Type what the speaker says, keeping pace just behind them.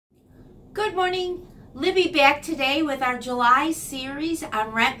Good morning. Libby back today with our July series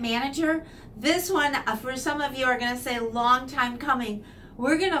on Rent Manager. This one, for some of you, are going to say long time coming.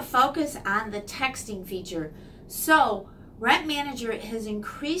 We're going to focus on the texting feature. So, Rent Manager has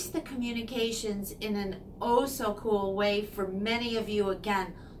increased the communications in an oh so cool way for many of you.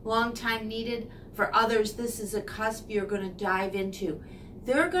 Again, long time needed. For others, this is a cusp you're going to dive into.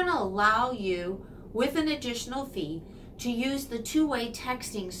 They're going to allow you, with an additional fee, to use the two-way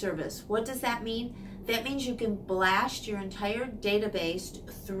texting service. What does that mean? That means you can blast your entire database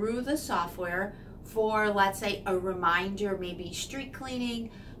through the software for, let's say, a reminder, maybe street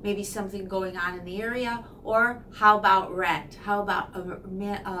cleaning, maybe something going on in the area, or how about rent? How about a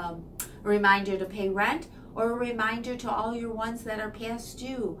reminder to pay rent, or a reminder to all your ones that are past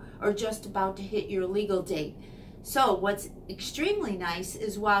due or just about to hit your legal date. So what's extremely nice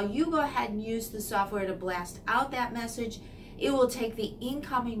is while you go ahead and use the software to blast out that message, it will take the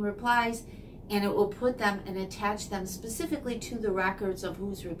incoming replies and it will put them and attach them specifically to the records of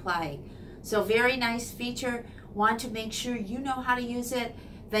who's replying. So very nice feature. Want to make sure you know how to use it?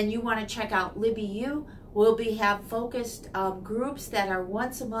 Then you want to check out Libby U. We'll have focused groups that are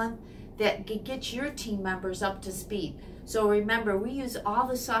once a month that get your team members up to speed. So remember, we use all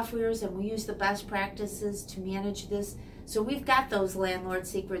the softwares and we use the best practices to manage this. So we've got those landlord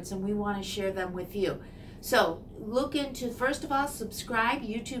secrets and we want to share them with you. So look into, first of all, subscribe,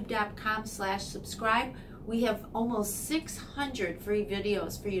 youtube.com/subscribe. We have almost 600 free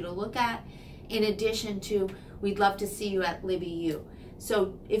videos for you to look at. In addition to, we'd love to see you at Libby U.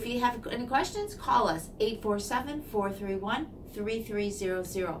 So if you have any questions, call us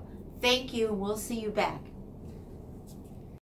 847-431-3300. Thank you, and we'll see you back.